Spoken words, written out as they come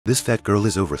This fat girl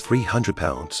is over 300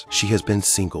 pounds. She has been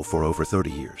single for over 30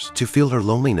 years. To feel her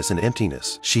loneliness and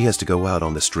emptiness, she has to go out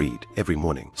on the street every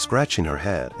morning, scratching her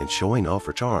head and showing off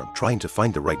her charm, trying to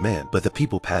find the right man. But the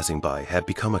people passing by had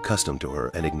become accustomed to her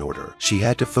and ignored her. She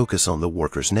had to focus on the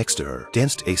workers next to her,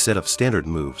 danced a set of standard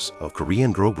moves of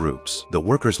Korean girl groups. The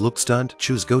workers looked stunned,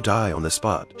 choose go die on the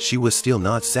spot. She was still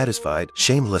not satisfied,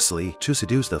 shamelessly to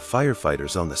seduce the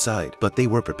firefighters on the side, but they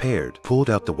were prepared, pulled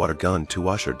out the water gun to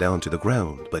wash her down to the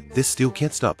ground. But this still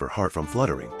can't stop her heart from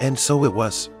fluttering. And so it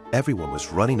was. Everyone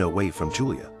was running away from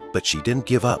Julia, but she didn't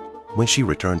give up. When she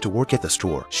returned to work at the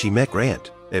store, she met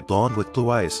Grant, a blonde with blue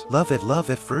eyes. Love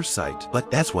at first sight. But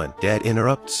that's when Dad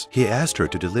interrupts. He asked her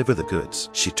to deliver the goods.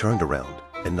 She turned around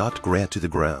and knocked Grant to the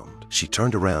ground. She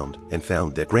turned around and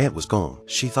found that Grant was gone.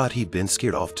 She thought he'd been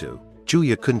scared off too.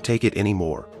 Julia couldn't take it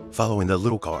anymore. Following the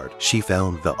little card, she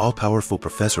found the all-powerful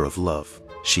professor of love.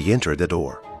 She entered the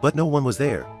door, but no one was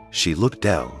there. She looked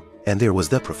down, and there was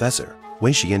the professor.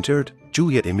 When she entered,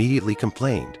 Juliet immediately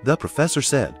complained. The professor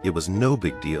said it was no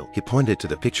big deal. He pointed to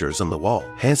the pictures on the wall.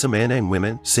 Handsome men and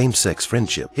women, same-sex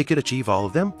friendship. He could achieve all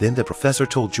of them. Then the professor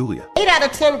told Julia, 8 out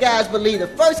of 10 guys believe the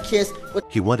first kiss would...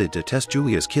 He wanted to test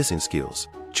Julia's kissing skills.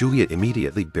 Juliet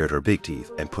immediately bared her big teeth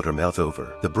and put her mouth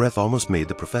over. The breath almost made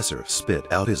the professor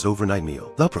spit out his overnight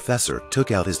meal. The professor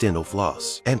took out his dental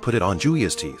floss and put it on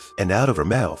Julia's teeth, and out of her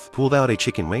mouth pulled out a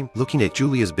chicken wing. Looking at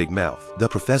Julia's big mouth, the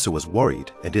professor was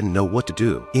worried and didn't know what to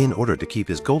do. In order to keep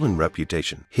his golden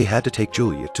reputation, he had to take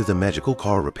Julia to the magical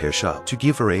car repair shop to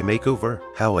give her a makeover.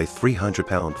 How a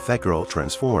 300-pound fat girl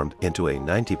transformed into a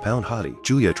 90-pound hottie.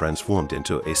 Julia transformed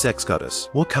into a sex goddess.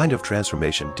 What kind of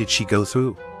transformation did she go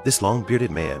through? This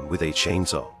long-bearded man with a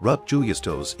chainsaw rubbed Julia's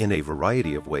toes in a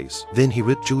variety of ways. Then he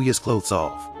ripped Julia's clothes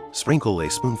off, sprinkled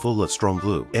a spoonful of strong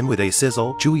glue, and with a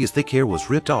sizzle, Julia's thick hair was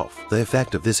ripped off. The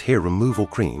effect of this hair removal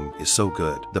cream is so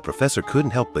good, the professor couldn't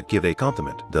help but give a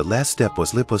compliment. The last step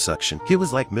was liposuction. It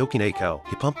was like milking a cow.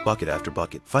 He pumped bucket after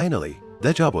bucket. Finally,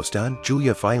 the job was done.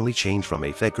 Julia finally changed from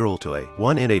a fat girl to a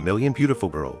 1 in a million beautiful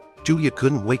girl. Julia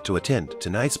couldn't wait to attend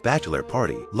tonight's bachelor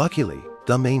party. Luckily,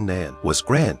 the main man was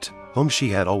Grant, whom she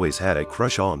had always had a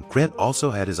crush on. Grant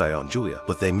also had his eye on Julia,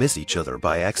 but they missed each other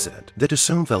by accident. The two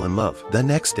soon fell in love. The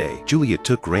next day, Julia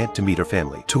took Grant to meet her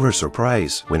family. To her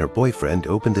surprise, when her boyfriend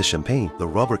opened the champagne, the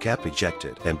rubber cap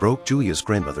ejected and broke Julia's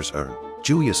grandmother's urn.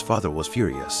 Julia's father was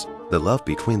furious. The love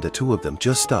between the two of them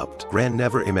just stopped. Grant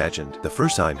never imagined the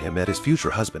first time he met his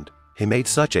future husband, he made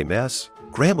such a mess.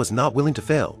 Grant was not willing to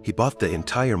fail. He bought the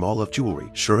entire mall of jewelry.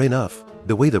 Sure enough,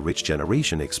 the way the rich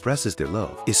generation expresses their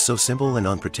love is so simple and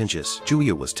unpretentious.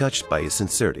 Julia was touched by his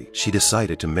sincerity. She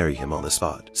decided to marry him on the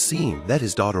spot. Seeing that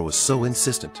his daughter was so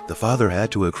insistent, the father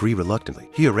had to agree reluctantly.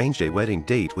 He arranged a wedding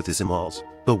date with his in-laws.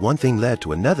 But one thing led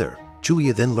to another.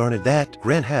 Julia then learned that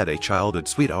Grant had a childhood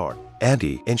sweetheart,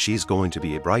 Andy, and she's going to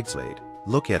be a bridesmaid.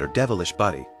 Look at her devilish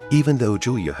body. Even though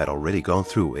Julia had already gone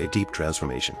through a deep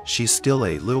transformation, she's still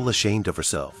a little ashamed of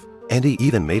herself. Andy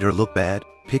even made her look bad,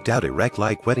 picked out a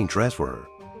rack-like wedding dress for her.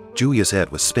 Julia's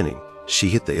head was spinning. She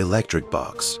hit the electric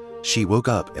box. She woke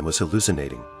up and was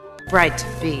hallucinating. Bride to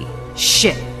be.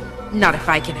 Shit. Not if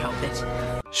I can help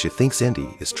it. She thinks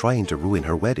Andy is trying to ruin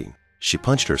her wedding. She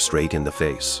punched her straight in the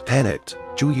face. Panicked,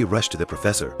 Julia rushed to the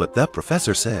professor, but the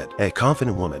professor said, a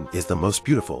confident woman is the most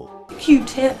beautiful.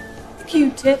 Q-tip,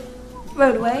 Q-tip, throw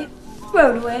it away,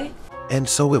 throw it away. And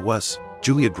so it was.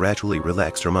 Julia gradually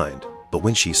relaxed her mind, but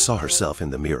when she saw herself in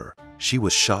the mirror, she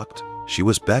was shocked. She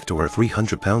was back to her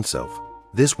 300-pound self.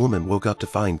 This woman woke up to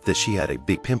find that she had a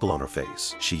big pimple on her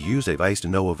face. She used a vice to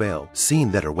no avail.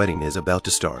 Seeing that her wedding is about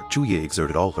to start, Julia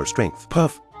exerted all her strength.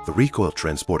 Puff! The recoil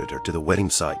transported her to the wedding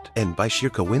site, and by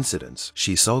sheer coincidence,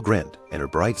 she saw Grant and her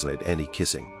bridesmaid Annie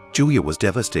kissing. Julia was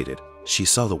devastated. She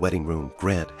saw the wedding room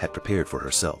Grant had prepared for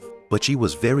herself, but she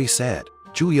was very sad.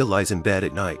 Julia lies in bed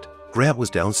at night. Grant was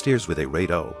downstairs with a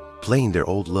radio, playing their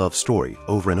old love story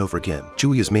over and over again.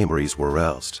 Julia's memories were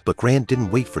aroused, but Grant didn't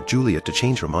wait for Julia to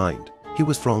change her mind. He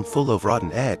was thrown full of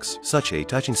rotten eggs, such a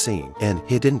touching scene, and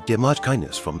he didn't get much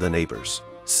kindness from the neighbors.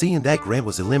 Seeing that Grant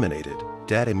was eliminated,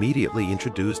 Dad immediately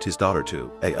introduced his daughter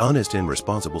to an honest and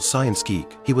responsible science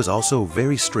geek. He was also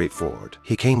very straightforward.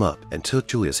 He came up and took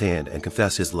Julia's hand and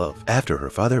confessed his love. After her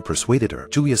father persuaded her,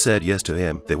 Julia said yes to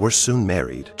him. They were soon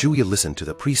married. Julia listened to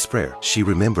the priest's prayer. She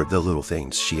remembered the little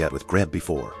things she had with Grant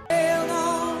before.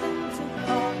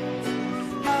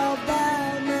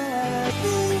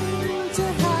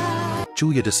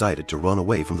 Julia decided to run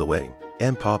away from the wedding,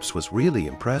 and Pops was really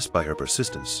impressed by her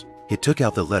persistence. He took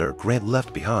out the letter Grant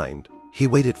left behind. He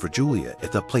waited for Julia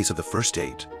at the place of the first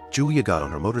date. Julia got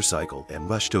on her motorcycle and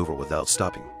rushed over without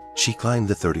stopping. She climbed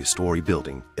the 30-story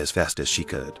building as fast as she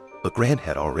could. but Grant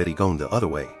had already gone the other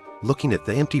way. Looking at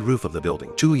the empty roof of the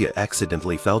building, Julia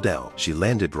accidentally fell down. She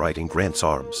landed right in Grant's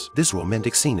arms. This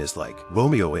romantic scene is like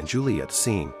Romeo and Juliet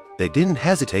scene. They didn't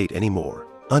hesitate anymore.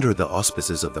 Under the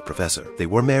auspices of the professor, they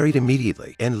were married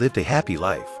immediately and lived a happy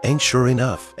life. And sure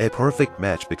enough, a perfect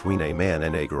match between a man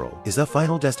and a girl is the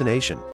final destination.